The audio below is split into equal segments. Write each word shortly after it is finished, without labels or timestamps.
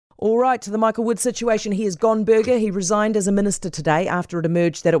All right, to the Michael Wood situation. He is gone burger. He resigned as a minister today after it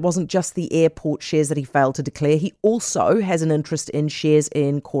emerged that it wasn't just the airport shares that he failed to declare. He also has an interest in shares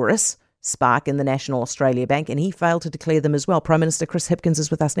in Chorus, Spark in the National Australia Bank, and he failed to declare them as well. Prime Minister Chris Hipkins is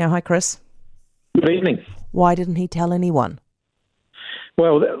with us now. Hi, Chris. Good evening. Why didn't he tell anyone?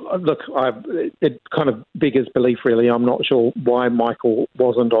 Well, look, it kind of beggars belief, really. I'm not sure why Michael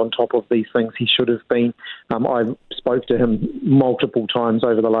wasn't on top of these things. He should have been. I spoke to him multiple times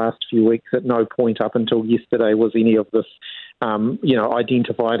over the last few weeks. At no point up until yesterday was any of this,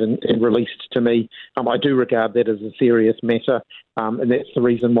 identified and released to me. I do regard that as a serious matter, and that's the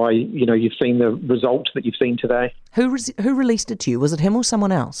reason why, you've seen the result that you've seen today. Who released it to you? Was it him or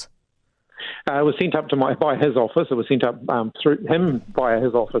someone else? It was sent up by his office. It was sent up through him via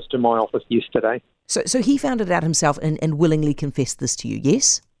his office to my office yesterday. So he found it out himself and willingly confessed this to you,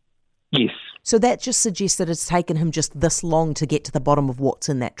 yes? Yes. So that just suggests that it's taken him just this long to get to the bottom of what's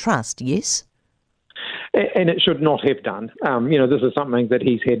in that trust, yes? And it should not have done. This is something that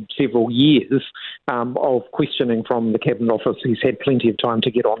he's had several years of questioning from the Cabinet Office. He's had plenty of time to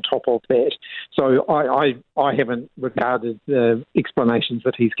get on top of that. So I haven't regarded the explanations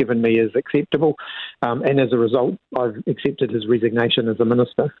that he's given me as acceptable. And as a result, I've accepted his resignation as a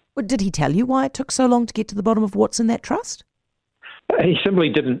minister. Well, did he tell you why it took so long to get to the bottom of what's in that trust? He simply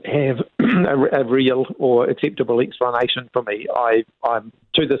didn't have a real or acceptable explanation for me. I'm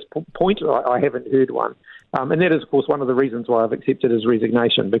to this point, I haven't heard one. And that is, of course, one of the reasons why I've accepted his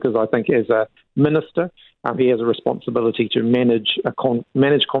resignation, because I think as a minister, he has a responsibility to manage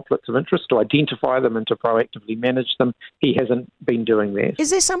conflicts of interest, to identify them and to proactively manage them. He hasn't been doing that.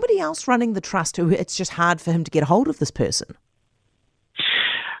 Is there somebody else running the trust who it's just hard for him to get hold of this person?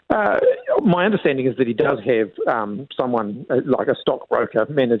 My understanding is that he does have someone like a stockbroker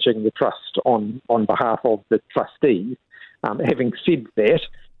managing the trust on behalf of the trustees. Having said that,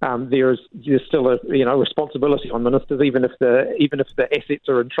 there's still a responsibility on ministers, even if the assets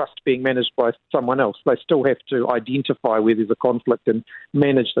are in trust being managed by someone else. They still have to identify where there's a conflict and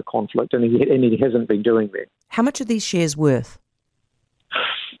manage the conflict, and he hasn't been doing that. How much are these shares worth?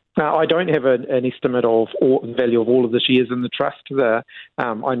 I don't have an estimate of the value of all of the shares in the trust.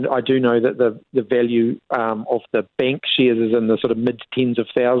 I do know that the value of the bank shares is in the sort of mid-tens of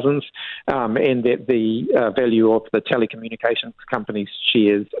thousands, and that the value of the telecommunications company's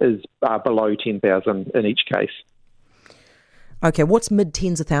shares is below 10,000 in each case. Okay, what's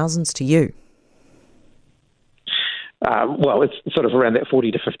mid-tens of thousands to you? Well, it's sort of around that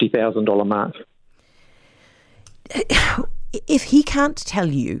 $40,000 to $50,000 mark. If he can't tell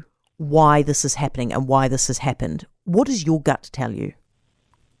you why this is happening and why this has happened, what does your gut tell you?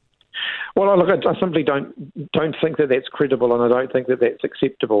 Well, look, I simply don't think that that's credible, and I don't think that that's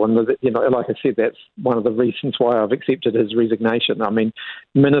acceptable. And like I said, that's one of the reasons why I've accepted his resignation. I mean,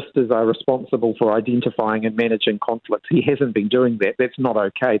 ministers are responsible for identifying and managing conflicts. He hasn't been doing that. That's not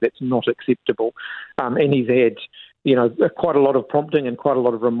okay. That's not acceptable. And he's had quite a lot of prompting and quite a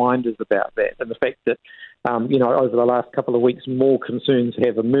lot of reminders about that, and the fact that over the last couple of weeks more concerns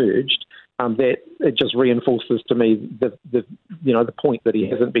have emerged. That it just reinforces to me the point that he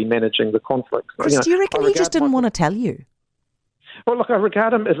hasn't been managing the conflict. Chris, do you reckon he just didn't want to tell you? Well, look, I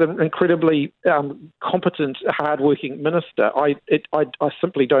regard him as an incredibly competent, hard-working minister. I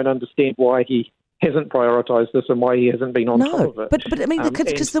simply don't understand why he hasn't prioritised this and why he hasn't been on top of it. But I mean,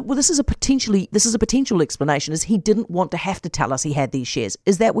 because this is a potential explanation. Is he didn't want to have to tell us he had these shares?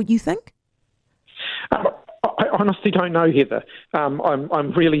 Is that what you think? I honestly don't know, Heather.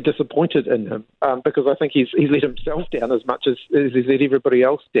 I'm really disappointed in him because I think he's let himself down as much as he's let everybody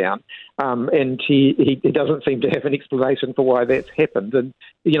else down, and he doesn't seem to have an explanation for why that's happened. And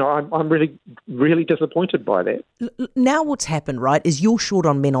I'm really, really disappointed by that. Now what's happened, right, is you're short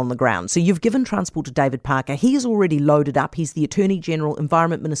on men on the ground. So you've given transport to David Parker. He is already loaded up. He's the Attorney General,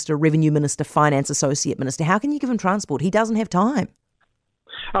 Environment Minister, Revenue Minister, Finance Associate Minister. How can you give him transport? He doesn't have time.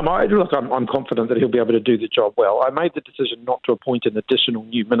 I'm confident that he'll be able to do the job well. I made the decision not to appoint an additional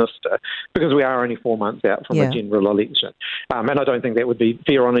new minister because we are only 4 months out from the general election. And I don't think that would be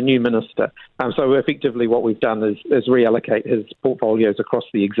fair on a new minister. So effectively what we've done is reallocate his portfolios across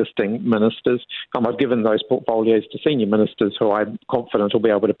the existing ministers. I've given those portfolios to senior ministers who I'm confident will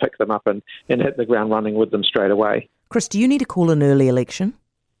be able to pick them up and hit the ground running with them straight away. Chris, do you need to call an early election?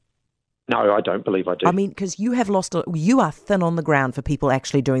 No, I don't believe I do. I mean, because you are thin on the ground for people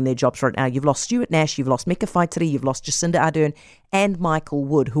actually doing their jobs right now. You've lost Stuart Nash, you've lost Meka Whaitiri, you've lost Jacinda Ardern and Michael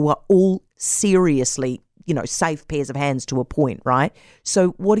Wood, who are all seriously, safe pairs of hands to a point, right? So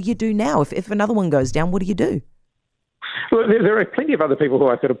what do you do now? If another one goes down, what do you do? Well, there are plenty of other people who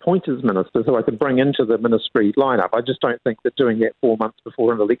I could appoint as ministers who I could bring into the ministry lineup. I just don't think that doing that 4 months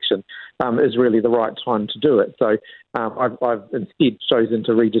before an election is really the right time to do it. So I've instead chosen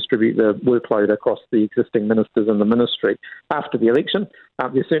to redistribute the workload across the existing ministers in the ministry after the election.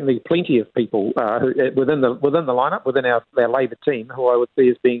 There's certainly plenty of people within the lineup, within our Labor team, who I would see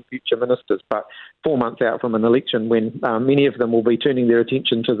as being future ministers. But 4 months out from an election, when many of them will be turning their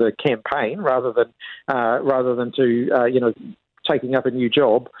attention to the campaign rather than to taking up a new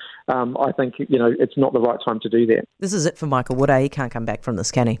job, I think it's not the right time to do that. This is it for Michael Wood. He can't come back from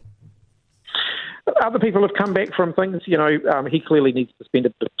this, can he? Other people have come back from things. He clearly needs to spend a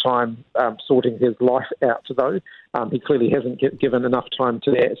bit of time sorting his life out, though. He clearly hasn't given enough time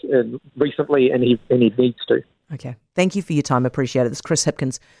to that recently, and he needs to. Okay. Thank you for your time. Appreciate it. This is Chris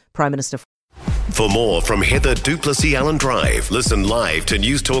Hipkins, Prime Minister. For more from Heather Duplessis Allen Drive, listen live to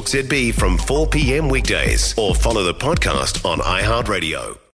News Talk ZB from 4 p.m. weekdays or follow the podcast on iHeartRadio.